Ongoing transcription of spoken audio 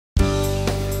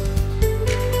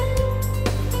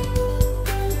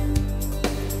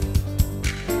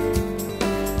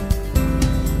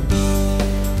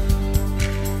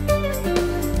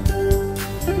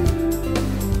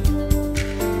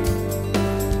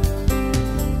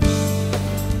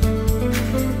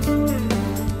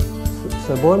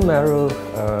So bone marrow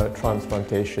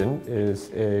transplantation is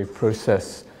a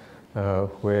process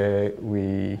where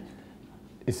we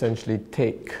essentially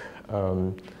take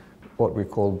what we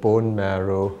call bone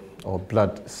marrow or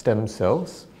blood stem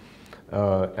cells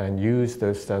and use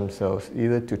those stem cells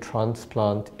either to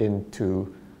transplant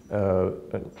into a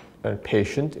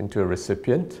patient, into a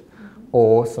recipient,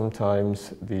 or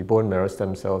sometimes the bone marrow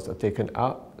stem cells are taken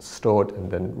out, stored,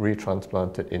 and then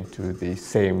retransplanted into the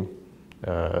same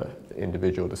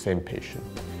individual, the same patient.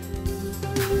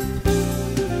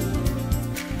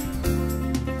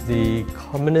 The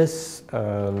commonest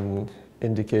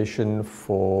indication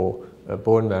for a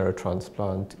bone marrow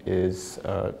transplant is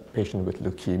a patient with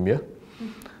leukemia.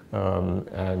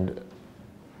 And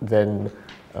then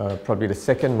probably the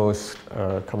second most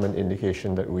common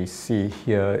indication that we see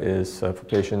here is for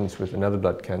patients with another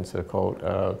blood cancer called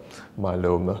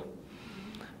myeloma.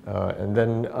 And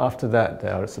then after that,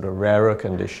 there are sort of rarer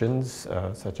conditions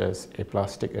such as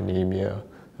aplastic anemia,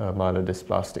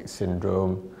 myelodysplastic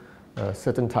syndrome,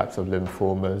 certain types of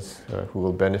lymphomas who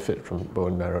will benefit from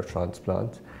bone marrow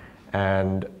transplant.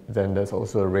 And then there's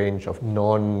also a range of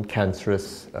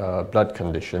non-cancerous blood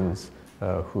conditions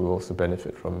who also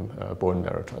benefit from bone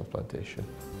marrow transplantation.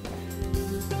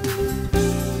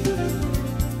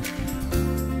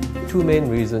 Two main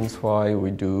reasons why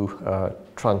we do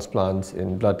transplants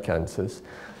in blood cancers.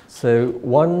 So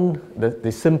one,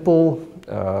 the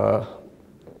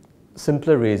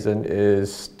simpler reason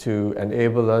is to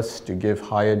enable us to give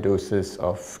higher doses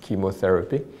of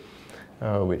chemotherapy,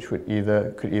 which could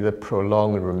either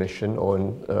prolong remission or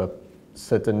in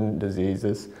certain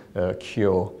diseases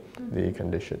cure the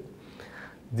condition.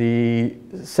 The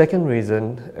second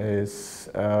reason is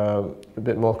a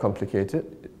bit more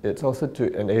complicated. It's also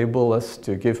to enable us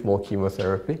to give more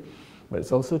chemotherapy, but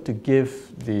it's also to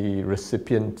give the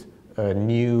recipient a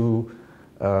new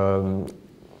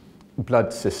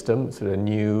blood system, so a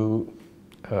new,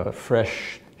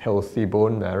 fresh, healthy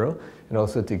bone marrow, and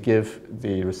also to give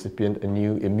the recipient a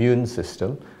new immune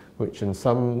system, which in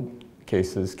some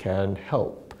cases can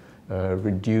help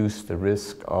reduce the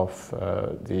risk of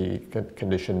the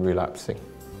condition relapsing.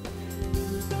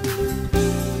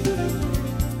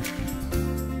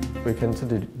 We can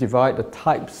sort of divide the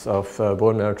types of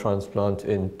bone marrow transplant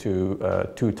into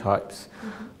two types.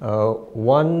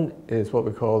 One is what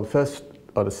we call, first,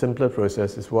 or the simpler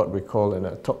process is what we call an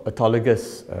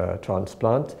autologous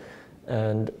transplant.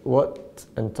 And what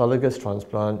an autologous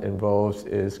transplant involves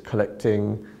is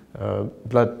collecting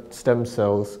blood stem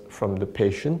cells from the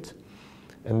patient,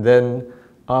 and then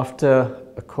after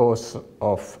a course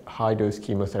of high-dose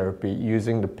chemotherapy,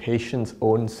 using the patient's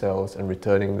own cells and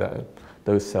returning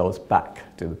those cells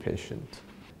back to the patient.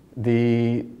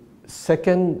 The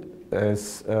second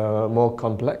is more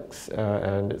complex,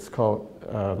 and it's called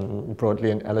broadly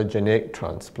an allogeneic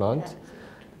transplant.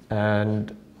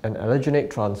 And an allogeneic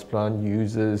transplant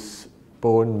uses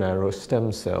bone marrow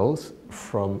stem cells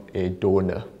from a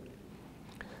donor.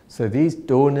 So these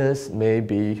donors may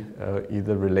be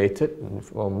either related in the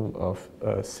form of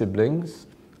siblings,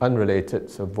 unrelated,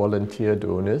 so volunteer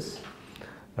donors.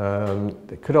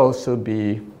 They could also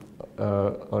be,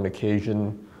 on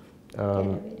occasion,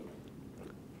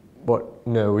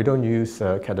 no, we don't use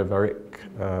cadaveric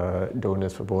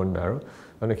donors for bone marrow.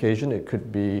 On occasion, it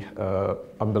could be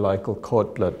umbilical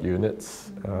cord blood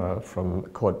units from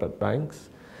cord blood banks,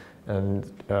 and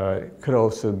it could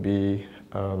also be,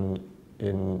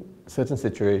 in certain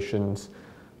situations,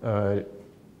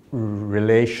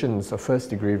 relations or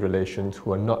first-degree relations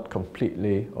who are not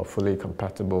completely or fully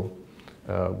compatible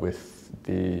with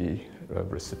the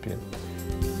recipient.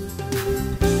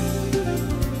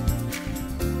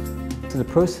 So the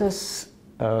process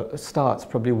starts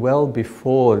probably well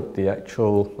before the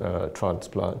actual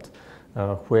transplant,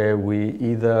 where we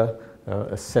either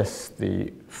assess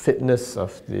the fitness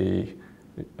of a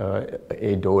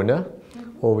donor,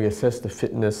 or we assess the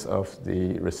fitness of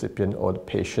the recipient or the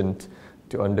patient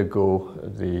to undergo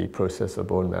the process of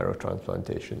bone marrow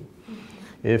transplantation.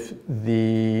 If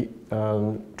the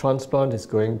transplant is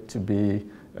going to be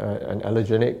an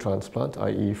allogeneic transplant,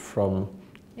 i.e. from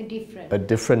a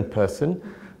different person,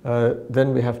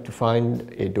 then we have to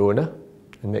find a donor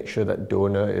and make sure that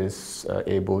donor is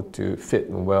able to fit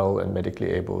and well and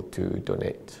medically able to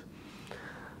donate.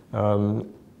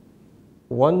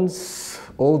 Once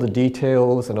all the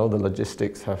details and all the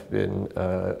logistics have been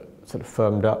sort of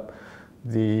firmed up,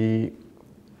 the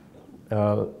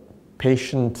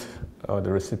patient or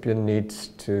the recipient needs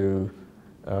to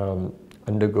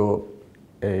undergo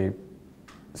a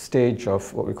stage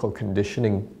of what we call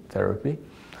conditioning therapy.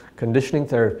 Conditioning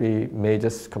therapy may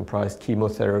just comprise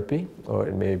chemotherapy, or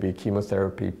it may be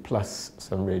chemotherapy plus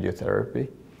some radiotherapy.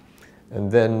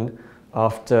 And then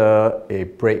after a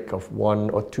break of 1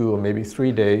 or 2 or maybe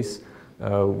 3 days,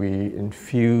 we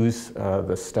infuse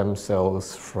the stem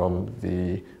cells from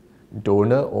the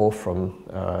donor or from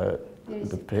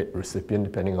the recipient,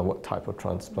 depending on what type of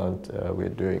transplant we're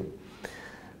doing.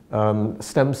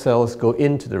 Stem cells go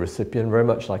into the recipient very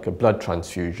much like a blood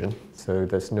transfusion, so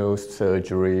there's no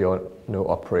surgery or no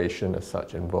operation as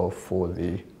such involved for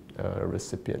the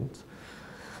recipient.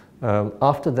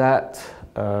 After that,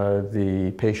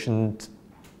 the patient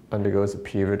undergoes a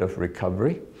period of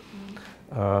recovery,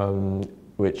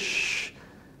 which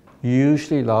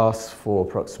usually lasts for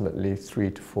approximately 3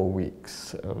 to 4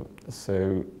 weeks.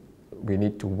 So we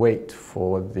need to wait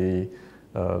for the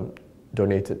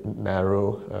donated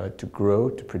marrow to grow,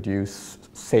 to produce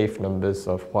safe numbers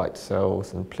of white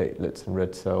cells and platelets and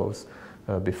red cells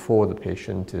before the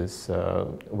patient is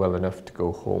well enough to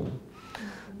go home.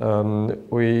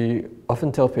 We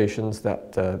often tell patients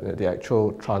that the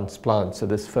actual transplant, so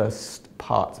this first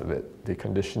part of it, the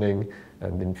conditioning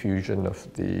and the infusion of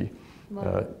the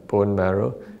bone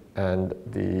marrow and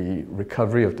the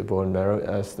recovery of the bone marrow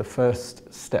as the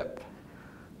first step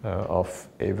of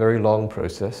a very long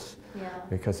process. Yeah.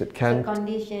 Because it can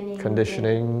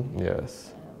conditioning,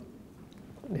 yes,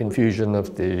 infusion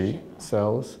of the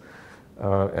cells,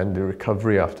 and the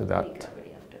recovery after that.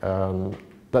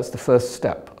 That's the first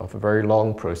step of a very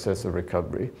long process of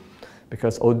recovery.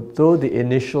 Because although the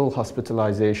initial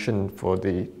hospitalization for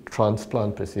the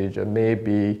transplant procedure may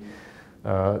be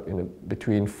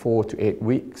between 4 to 8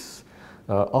 weeks,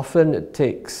 often it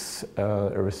takes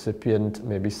a recipient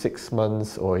maybe 6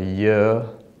 months or a year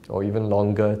or even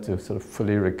longer to sort of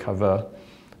fully recover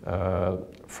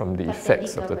from the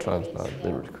effects of the transplant.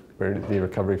 The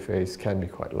recovery phase can be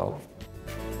quite long.